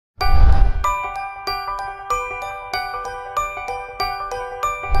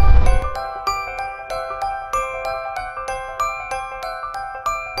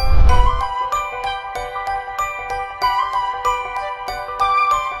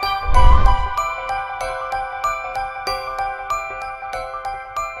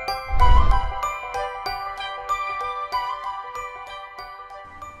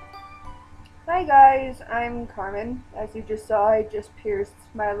I'm Carmen. As you just saw, I just pierced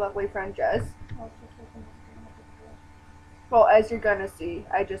my lovely friend Jess. Well, as you're gonna see,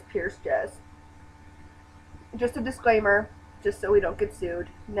 I just pierced Jess. Just a disclaimer, just so we don't get sued.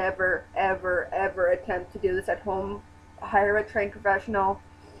 Never, ever, ever attempt to do this at home. Hire a trained professional.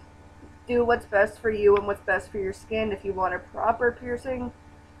 Do what's best for you and what's best for your skin. If you want a proper piercing,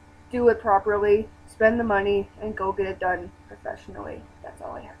 do it properly. Spend the money and go get it done professionally. That's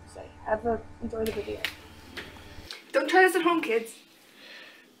all I have to say. Enjoy the video. Don't try this at home, kids.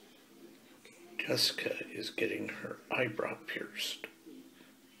 Jessica is getting her eyebrow pierced.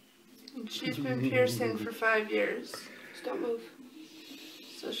 And she's been piercing for 5 years. Just don't move.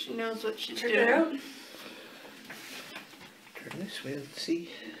 So she knows what she's Turn doing. it out. Turn this way, let's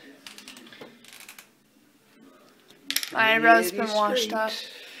see. My eyebrow's been washed off.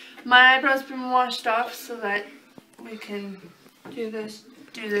 My eyebrow's been washed off so that we can do this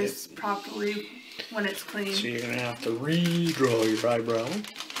properly when it's clean. So you're gonna have to redraw your eyebrow.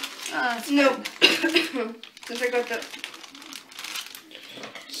 Nope. Because I got the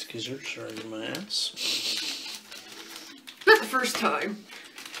Skizzers are in my ass. not the first time.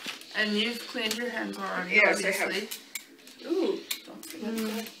 And you've cleaned your hands already, Yes, obviously. I have. Ooh, don't forget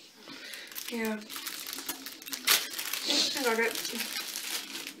that. Yeah. I got it.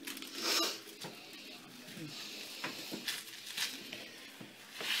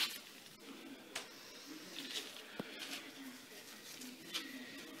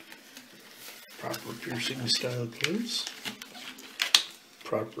 Proper piercing style clothes.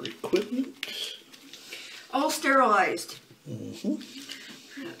 Proper equipment. All sterilized. Mm-hmm.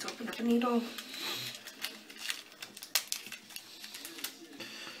 Let's open up a needle.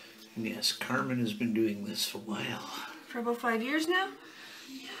 And yes, Carmen has been doing this for a while. For about 5 years now?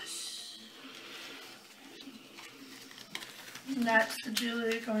 Yes. And that's the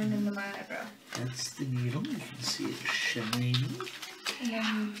jewelry going into my eyebrow. That's the needle. You can see it shining. And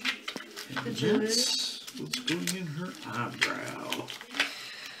then And the jewelry. that's what's going in her eyebrow.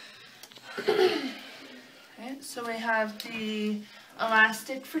 Okay, so we have the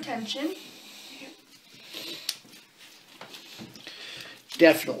elastic for tension.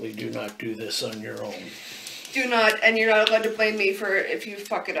 Definitely do not do this on your own. Do not, and you're not allowed to blame me for if you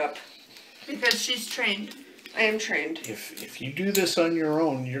fuck it up. Because she's trained. I am trained. If you do this on your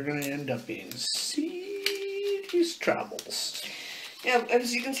own, you're going to end up in serious troubles. Yeah,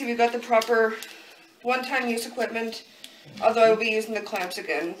 as you can see, we've got the proper one-time use equipment. Although I will be using the clamps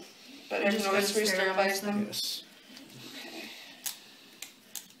again. But I can always re-sterilize them. Yes. Okay.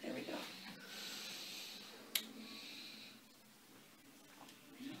 There we go.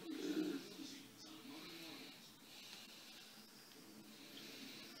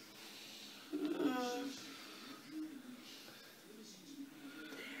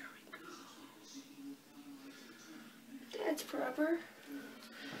 That's proper.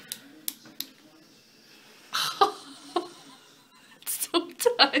 It's so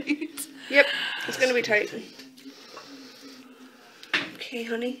tight. Yep, it's gonna be tight. Okay,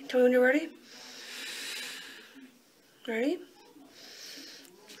 honey, tell me when you're ready. Ready?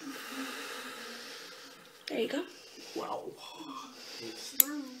 There you go. Wow. It's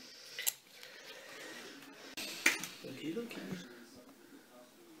through. Okay, okay.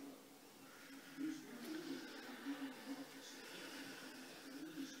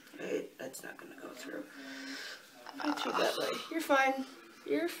 Right, that's not gonna go through. Not through that way. You're fine.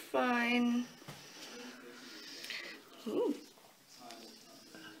 You're fine. Ooh.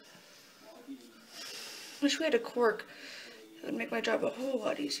 Wish we had a cork. It would make my job a whole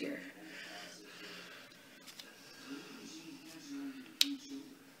lot easier.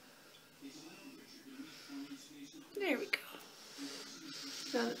 There we go.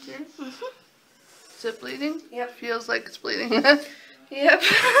 Got it through? Is it bleeding? Yep. Feels like it's bleeding. Yep.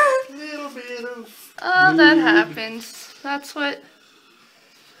 A little bit of... Oh, that happens. That's what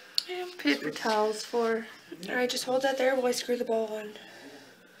paper towel's for. Alright, just hold that there while I screw the ball on.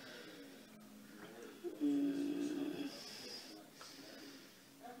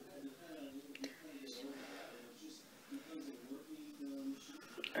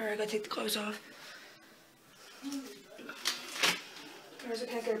 Alright, I gotta take the gloves off. Otherwise I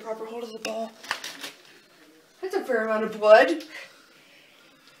can't get a proper hold of the ball. That's a fair amount of blood.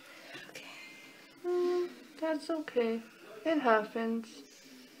 Okay. That's okay. It happens.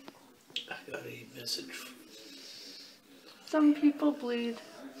 I got a message. Some people bleed.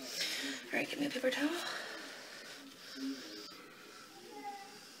 Alright, give me a paper towel.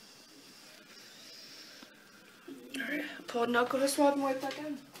 Alright, pull an alcohol swab and wipe that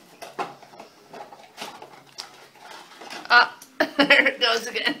down. Ah, there it goes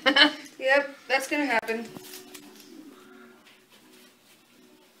again. Yep. Yep, that's gonna happen.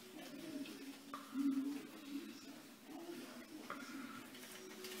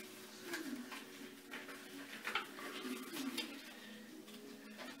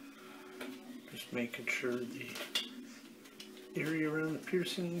 Just making sure the area around the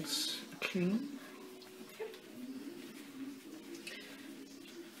piercings clean.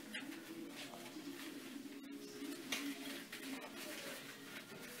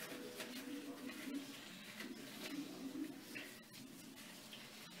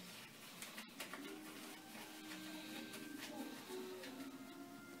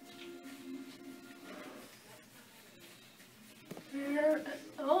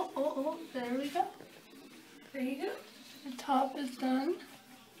 Oh, there we go. There you go. The top is done.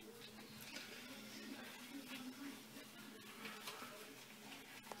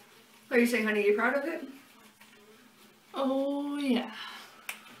 What are you saying, honey? Are you proud of it? Oh, yeah.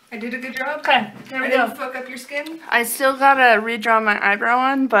 I did a good job? Okay, there I we didn't go. fuck up your skin? I still gotta redraw my eyebrow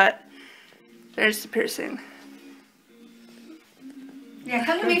on, but there's the piercing. Yeah,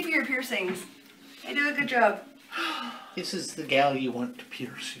 come to me for your piercings. I do a good job. This is the gal you want to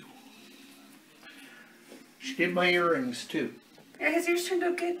pierce you. She did my earrings too. Yeah, his ears turned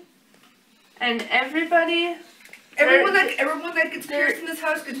out good. And everybody, Everyone that gets pierced in this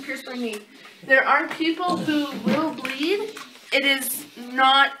house gets pierced by me. there are people who will bleed. It is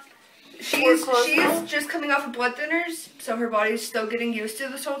not. She's just coming off of blood thinners, so her body's still getting used to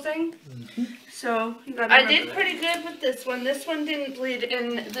this whole thing. Mm-hmm. So you gotta I remember did that. pretty good with this one. This one didn't bleed,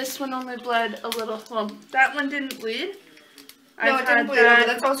 and this one only bled a little. Well, that one didn't bleed. No, it didn't bleed over.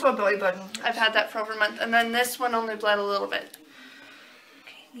 That's also a belly button. I've had that for over a month, and then this one only bled a little bit.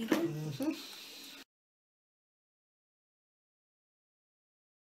 Okay, needle. Mm-hmm.